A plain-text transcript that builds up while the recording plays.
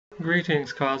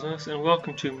Greetings, Cosmos, and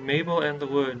welcome to Mable and the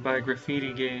Wood by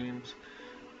Graffiti Games.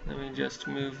 Let me just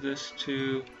move this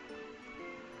to...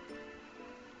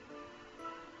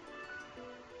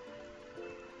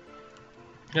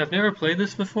 I've never played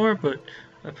this before, but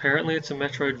apparently it's a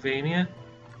Metroidvania.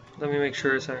 Let me make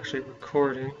sure it's actually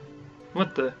recording.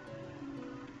 What the...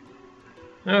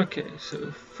 Okay, so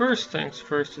first things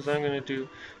first is I'm going to do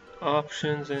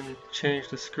options and change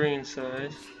the screen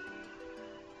size.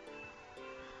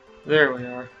 There we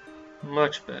are.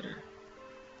 Much better.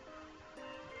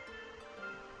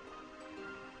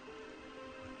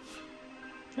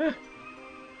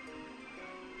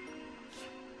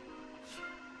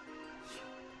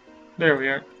 There we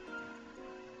are.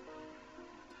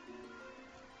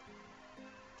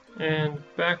 And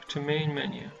back to main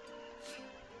menu.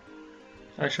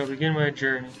 I shall begin my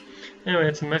journey. Anyway,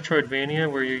 it's a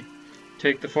Metroidvania where you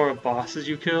take the form of bosses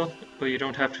you kill, but you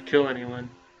don't have to kill anyone.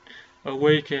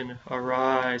 Awaken,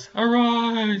 arise,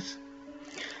 arise!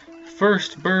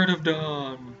 First bird of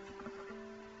dawn,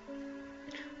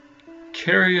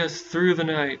 carry us through the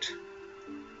night.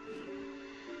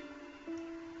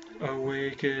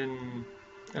 Awaken,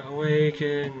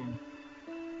 awaken.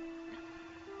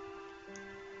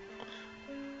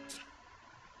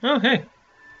 Oh, hey.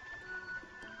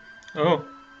 Oh.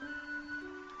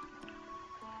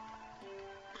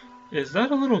 Is that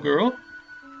a little girl?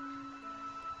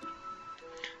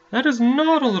 That is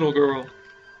not a little girl.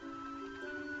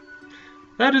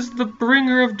 That is the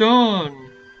bringer of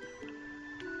dawn.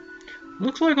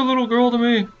 Looks like a little girl to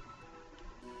me.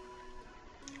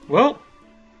 Well,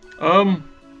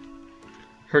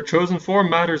 her chosen form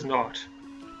matters not.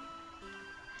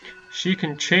 She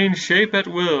can change shape at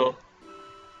will.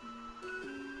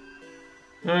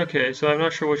 Okay, so I'm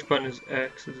not sure which button is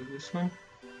X. Is it this one?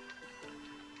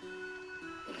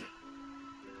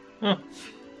 Oh.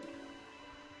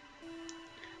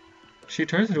 She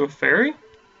turns into a fairy?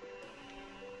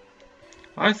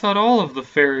 I thought all of the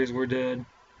fairies were dead.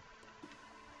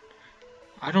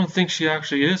 I don't think she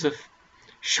actually is a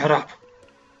Shut up!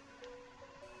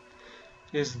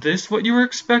 Is this what you were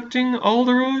expecting,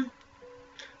 Alderoy?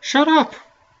 Shut up!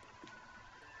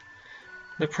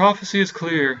 The prophecy is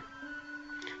clear.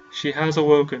 She has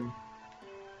awoken.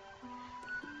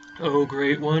 O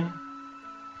Great One,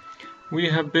 we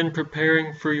have been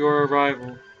preparing for your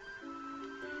arrival.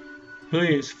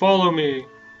 Please, follow me.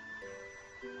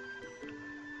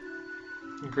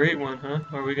 Great One, huh?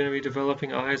 Are we going to be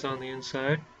developing eyes on the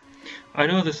inside? I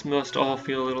know this must all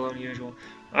feel a little unusual.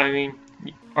 I mean,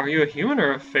 are you a human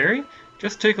or a fairy?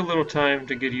 Just take a little time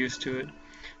to get used to it.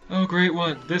 Oh, Great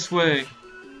One, this way.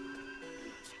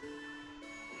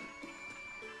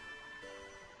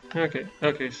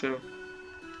 Okay, so...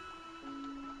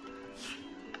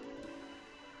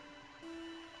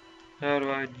 How do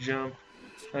I jump?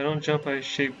 I don't jump, I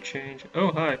shape change.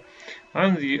 Oh, hi.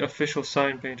 I'm the official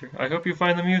sign painter. I hope you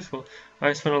find them useful.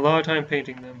 I spent a lot of time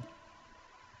painting them.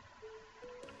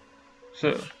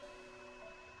 So,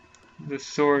 the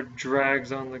sword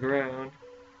drags on the ground.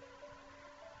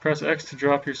 Press X to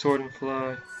drop your sword and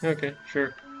fly. Okay,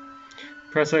 sure.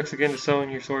 Press X again to summon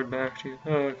your sword back to you.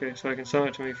 Oh, okay, so I can summon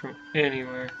it to me from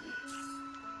anywhere.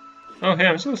 Oh, hey,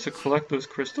 I'm supposed to collect those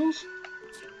crystals?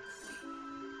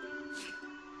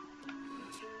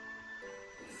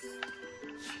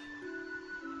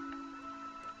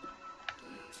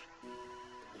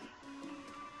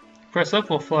 Press up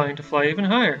while flying to fly even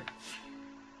higher.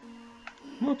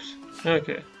 Whoops.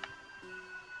 Okay.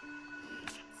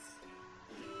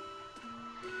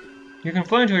 You can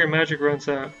fly until your magic runs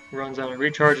out. It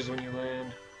recharges when you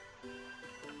land.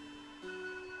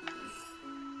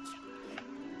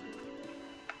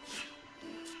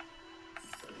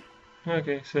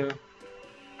 Okay, so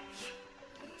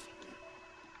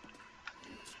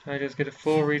I just get a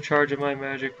full recharge of my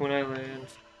magic when I land.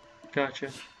 Gotcha.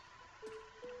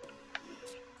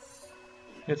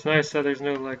 It's nice that there's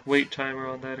no, like, wait timer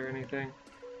on that or anything.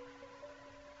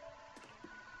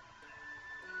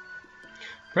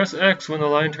 Press X when the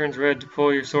line turns red to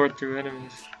pull your sword through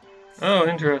enemies. Oh,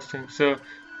 interesting. So,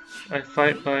 I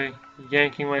fight by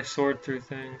yanking my sword through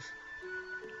things.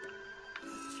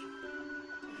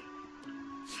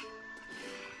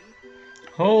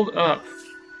 Hold up.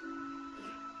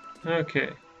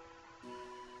 Okay.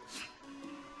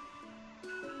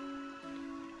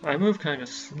 I move kind of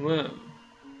slow.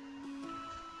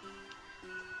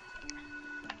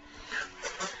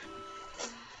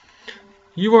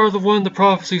 You are the one the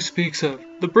prophecy speaks of.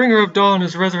 The bringer of dawn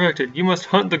is resurrected. You must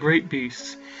hunt the great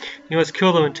beasts. You must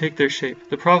kill them and take their shape.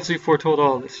 The prophecy foretold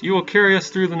all this. You will carry us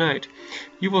through the night.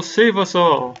 You will save us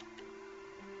all.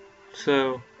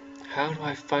 So, How do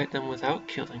I fight them without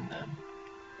killing them?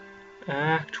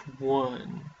 Act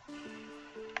 1.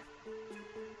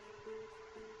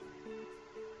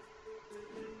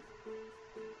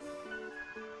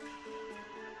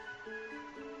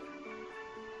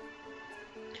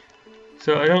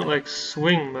 So I don't like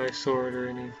swing my sword or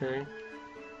anything.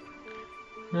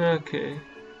 Okay.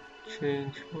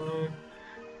 Change one.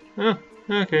 Oh,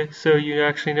 okay. So you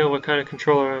actually know what kind of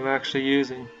controller I'm actually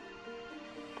using.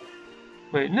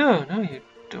 Wait, no, you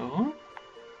don't.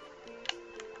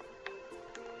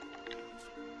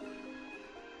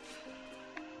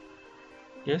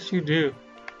 Yes, you do.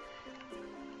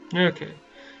 Okay.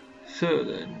 So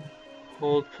then,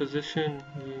 hold position,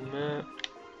 view map.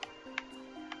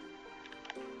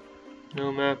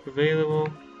 No map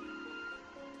available.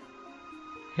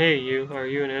 Hey you, are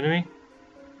you an enemy?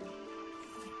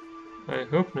 I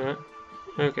hope not.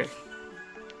 Okay.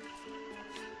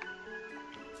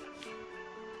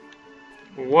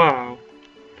 Wow.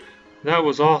 That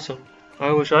was awesome.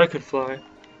 I wish I could fly.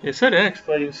 It said X,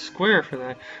 but I used square for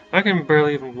that. I can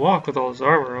barely even walk with all this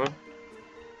armor on.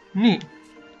 Neat.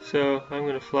 So, I'm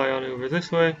gonna fly on over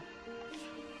this way.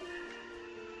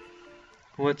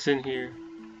 What's in here?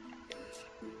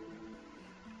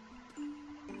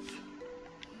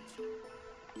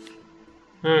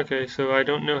 Okay, so I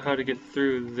don't know how to get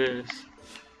through this.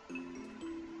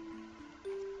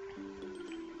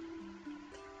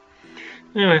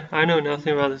 Anyway, I know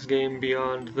nothing about this game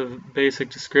beyond the basic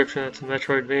description that's a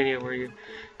Metroidvania where you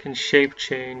can shape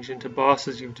change into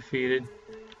bosses you've defeated.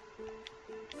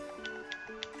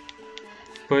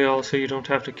 But also you don't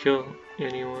have to kill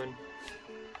anyone.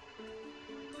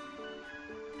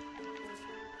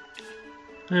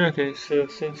 Okay, so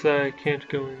since I can't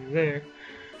go in there,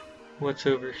 what's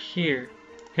over here?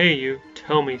 Hey you,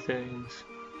 tell me things.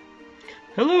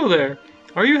 Hello there!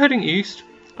 Are you heading east?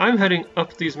 I'm heading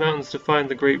up these mountains to find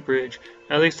the Great Bridge.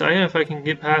 At least I am if I can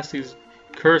get past these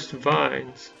cursed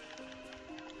vines.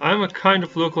 I'm a kind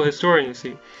of local historian, you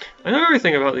see. I know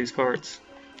everything about these parts.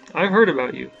 I've heard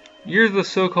about you. You're the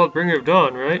so-called Bringer of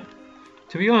Dawn, right?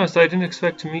 To be honest, I didn't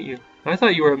expect to meet you. I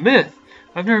thought you were a myth.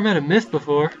 I've never met a myth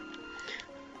before.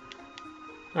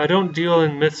 I don't deal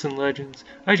in myths and legends.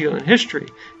 I deal in history.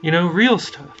 You know, real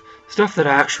stuff. Stuff that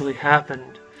actually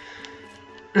happened.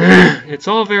 It's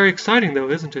all very exciting though,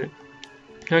 isn't it?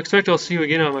 I expect I'll see you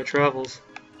again on my travels.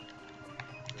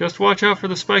 Just watch out for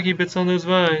the spiky bits on those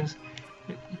vines.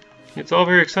 It's all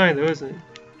very exciting though, isn't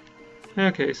it?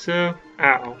 Okay, so...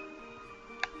 Ow.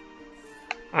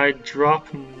 I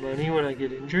drop money when I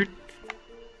get injured?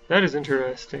 That is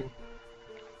interesting.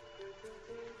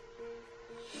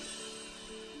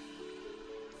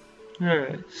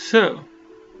 Alright, so...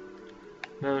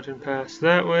 Mountain pass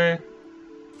that way.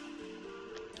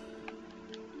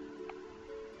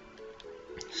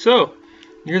 So,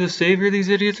 you're the savior these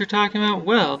idiots are talking about?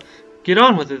 Well, get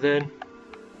on with it then.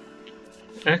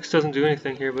 X doesn't do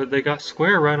anything here, but they got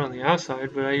square right on the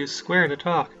outside, but I use square to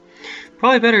talk.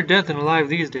 Probably better dead than alive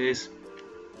these days.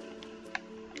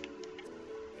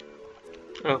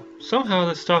 Oh, somehow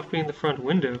this stopped being the front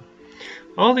window.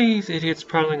 All these idiots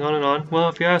prattling on and on. Well,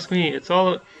 if you ask me, it's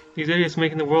all these idiots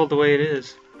making the world the way it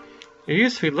is. It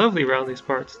used to be lovely around these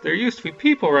parts. There used to be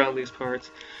people around these parts.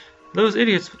 Those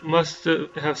idiots must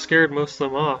have scared most of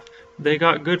them off. They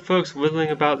got good folks whittling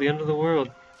about the end of the world.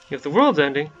 If the world's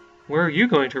ending, where are you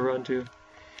going to run to?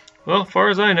 Well, far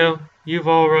as I know, they've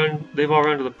all run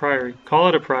to the Priory. Call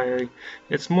it a Priory.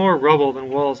 It's more rubble than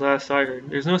walls last I heard.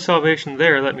 There's no salvation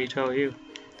there, let me tell you.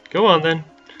 Go on then.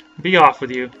 Be off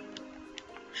with you.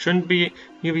 Shouldn't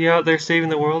you be out there saving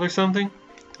the world or something?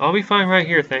 I'll be fine right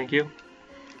here, thank you.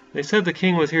 They said the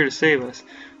king was here to save us.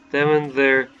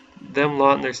 Them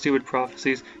lot and their stupid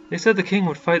prophecies. They said the king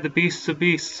would fight the beasts of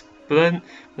beasts, but then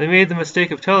they made the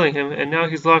mistake of telling him, and now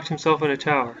he's locked himself in a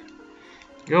tower.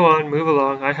 Go on, move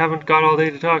along. I haven't got all day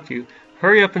to talk to you.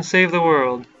 Hurry up and save the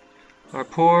world. Our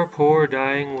poor, poor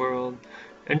dying world.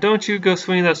 And don't you go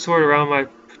swinging that sword around my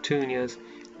petunias.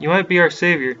 You might be our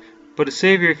savior, but a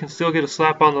savior can still get a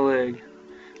slap on the leg.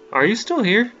 Are you still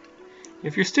here?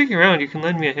 If you're sticking around, you can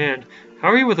lend me a hand. How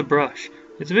are you with a brush?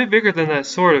 It's a bit bigger than that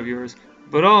sword of yours,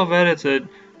 but I'll bet it's a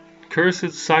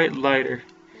cursed sight lighter.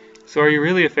 So are you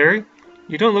really a fairy?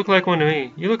 You don't look like one to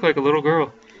me. You look like a little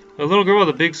girl. A little girl with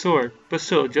a big sword, but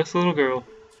still, just a little girl.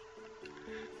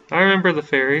 I remember the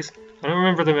fairies. I don't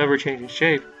remember them ever changing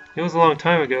shape. It was a long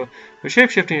time ago, but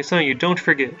shapeshifting is something you don't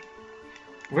forget.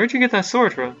 Where'd you get that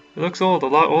sword from? It looks old, a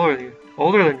lot older than you.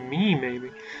 Older than me, maybe.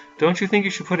 Don't you think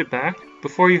you should put it back?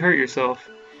 Before you hurt yourself.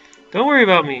 Don't worry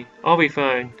about me. I'll be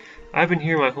fine. I've been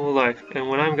here my whole life, and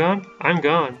when I'm gone, I'm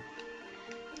gone.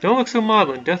 Don't look so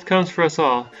maudlin. Death comes for us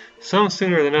all. Some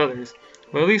sooner than others.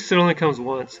 Well, at least it only comes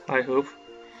once, I hope.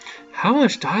 How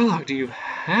much dialogue do you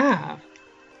have?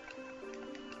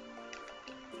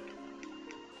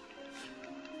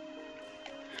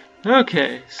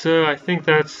 Okay, so I think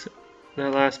that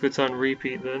last bit's on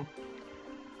repeat then.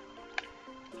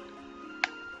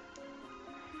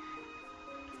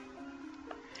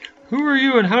 Who are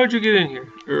you and how did you get in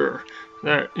here?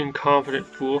 That incompetent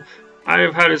fool. I'd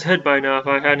have had his head by now if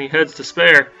I had any heads to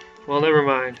spare. Well, never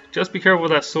mind. Just be careful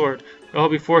with that sword, or I'll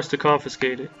be forced to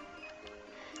confiscate it.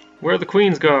 We're the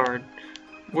Queen's Guard.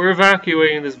 We're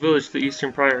evacuating this village to the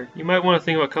Eastern Priory. You might want to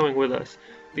think about coming with us.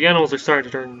 The animals are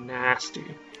starting to turn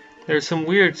nasty. There's some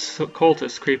weird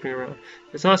cultists creeping around.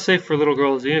 It's not safe for little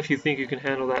girls, even if you think you can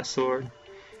handle that sword.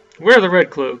 We're the Red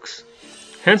Cloaks,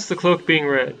 hence the cloak being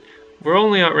red. We're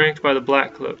only outranked by the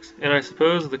Black Cloaks, and I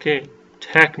suppose the King.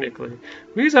 Technically.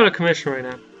 He's out of commission right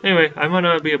now. Anyway, I might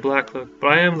not be a Black Cloak, but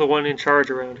I am the one in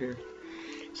charge around here.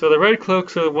 So the Red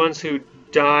Cloaks are the ones who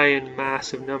die in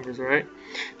massive numbers, right?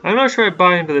 I'm not sure I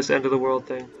buy into this end of the world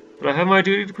thing, but I have my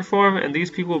duty to perform, and these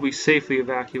people will be safely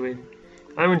evacuated.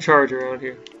 I'm in charge around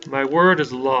here. My word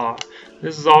is law.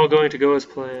 This is all going to go as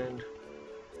planned.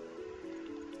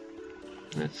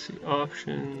 Let's see,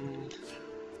 options.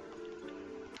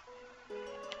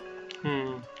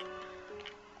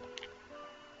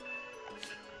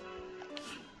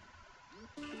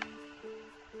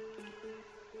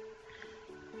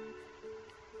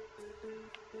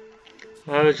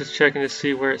 I was just checking to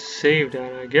see where it's saved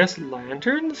at. I guess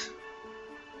lanterns?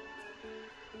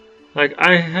 Like,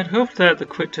 I had hoped that the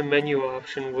quit to menu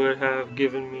option would have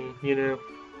given me, you know.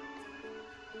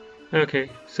 Okay,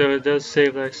 so it does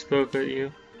save that I spoke at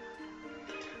you.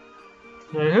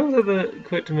 I hope that the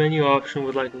quit to menu option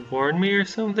would, like, warn me or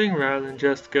something, rather than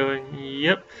just going,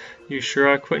 yep, you sure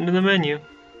are quitting to the menu.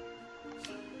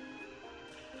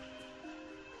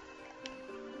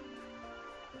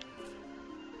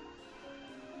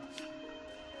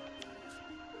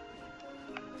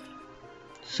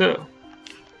 So,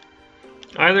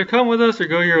 either come with us or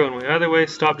go your own way. Either way,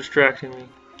 stop distracting me.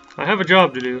 I have a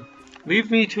job to do.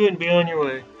 Leave me to it and be on your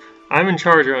way. I'm in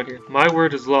charge around here. My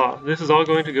word is law. This is all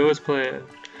going to go as planned.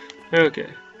 Okay.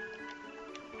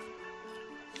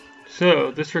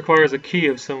 So, this requires a key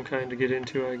of some kind to get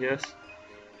into, I guess.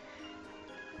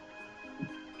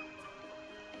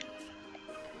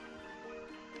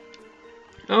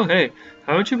 Oh, hey.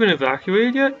 Haven't you been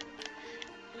evacuated yet?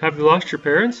 Have you lost your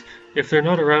parents? If they're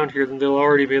not around here, then they'll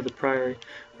already be at the Priory.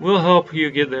 We'll help you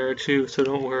get there, too, so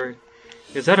don't worry.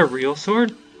 Is that a real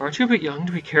sword? Aren't you a bit young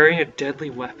to be carrying a deadly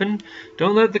weapon?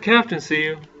 Don't let the captain see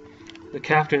you. The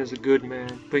captain is a good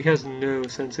man, but he has no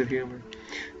sense of humor.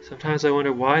 Sometimes I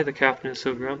wonder why the captain is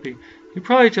so grumpy. He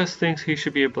probably just thinks he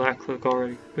should be a Black Cloak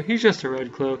already, but he's just a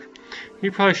Red Cloak.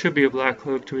 He probably should be a Black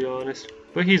Cloak, to be honest,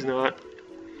 but he's not.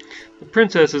 The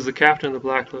princess is the captain of the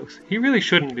Black Cloaks. He really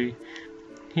shouldn't be.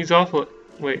 He's awful...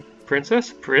 Wait,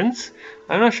 princess? Prince?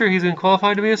 I'm not sure he's even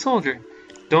qualified to be a soldier.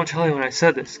 Don't tell anyone I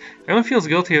said this. Everyone feels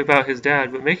guilty about his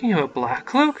dad, but making him a Black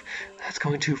Cloak? That's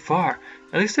going too far.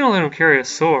 At least they don't let him carry a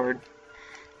sword.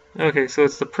 Okay, so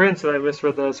it's the prince, and I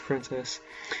misread that as princess.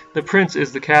 The prince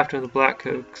is the captain of the Black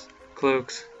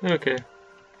Cloaks. Okay.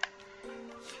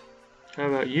 How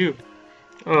about you?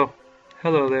 Oh,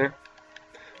 hello there.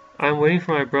 I'm waiting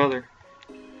for my brother.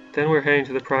 Then we're heading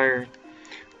to the Priory.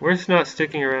 We're not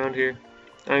sticking around here.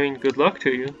 I mean, good luck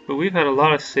to you, but we've had a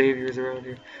lot of saviors around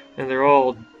here, and they're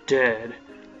all dead.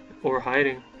 Or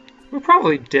hiding. We're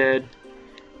probably dead.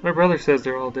 My brother says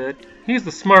they're all dead. He's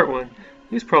the smart one.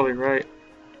 He's probably right.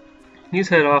 He's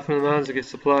headed off into the mountains to get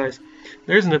supplies.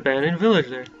 There's an abandoned village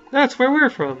there. That's where we're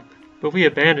from. But we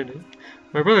abandoned it.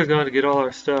 My brother's gone to get all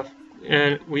our stuff,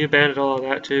 and we abandoned all of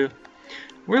that too.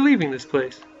 We're leaving this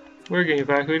place. We're getting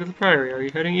evacuated to the Priory. Are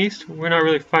you heading east? We're not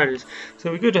really fighters, so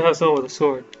it'd be good to have someone with a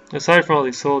sword. Aside from all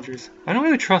these soldiers, I don't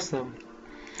really trust them.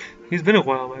 He's been a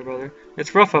while, my brother.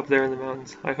 It's rough up there in the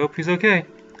mountains. I hope he's okay.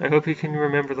 I hope he can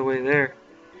remember the way there.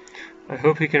 I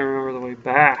hope he can remember the way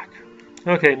back.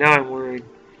 Okay, now I'm worried.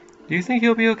 Do you think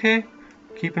he'll be okay?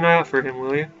 Keep an eye out for him,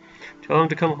 will you? Tell him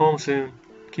to come home soon.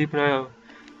 Keep an eye out.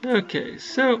 Okay,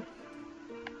 so...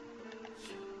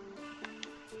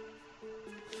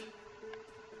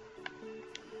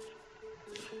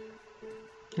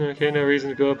 Okay, no reason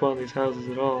to go up on these houses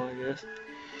at all, I guess.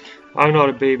 I'm not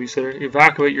a babysitter.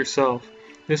 Evacuate yourself.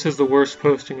 This is the worst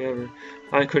posting ever.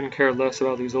 I couldn't care less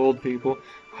about these old people.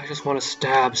 I just want to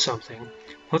stab something.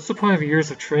 What's the point of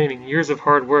years of training, years of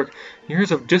hard work,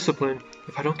 years of discipline,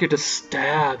 if I don't get to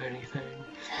stab anything?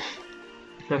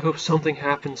 I hope something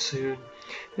happens soon.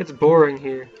 It's boring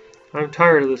here. I'm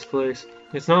tired of this place.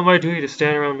 It's not my duty to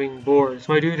stand around being bored. It's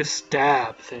my duty to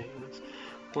stab things.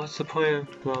 What's the point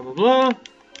of blah blah blah?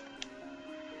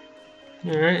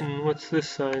 Alright, and what's this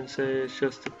sign say? It's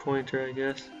just a pointer, I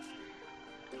guess.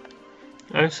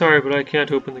 I'm sorry, but I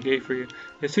can't open the gate for you.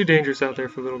 It's too dangerous out there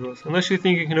for little girls. Unless you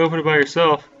think you can open it by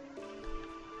yourself.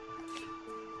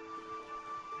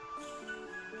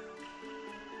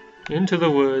 Into the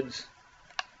woods.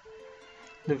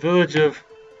 The village of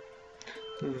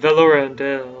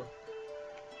Velorandel.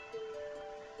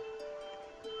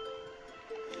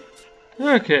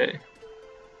 Okay.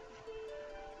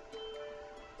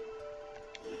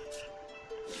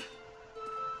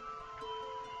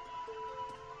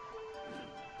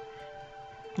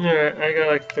 Alright, I got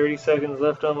like 30 seconds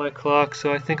left on my clock,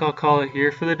 so I think I'll call it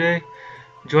here for the day.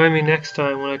 Join me next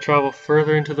time when I travel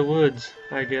further into the woods,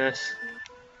 I guess.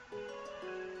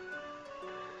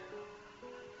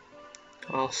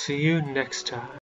 I'll see you next time.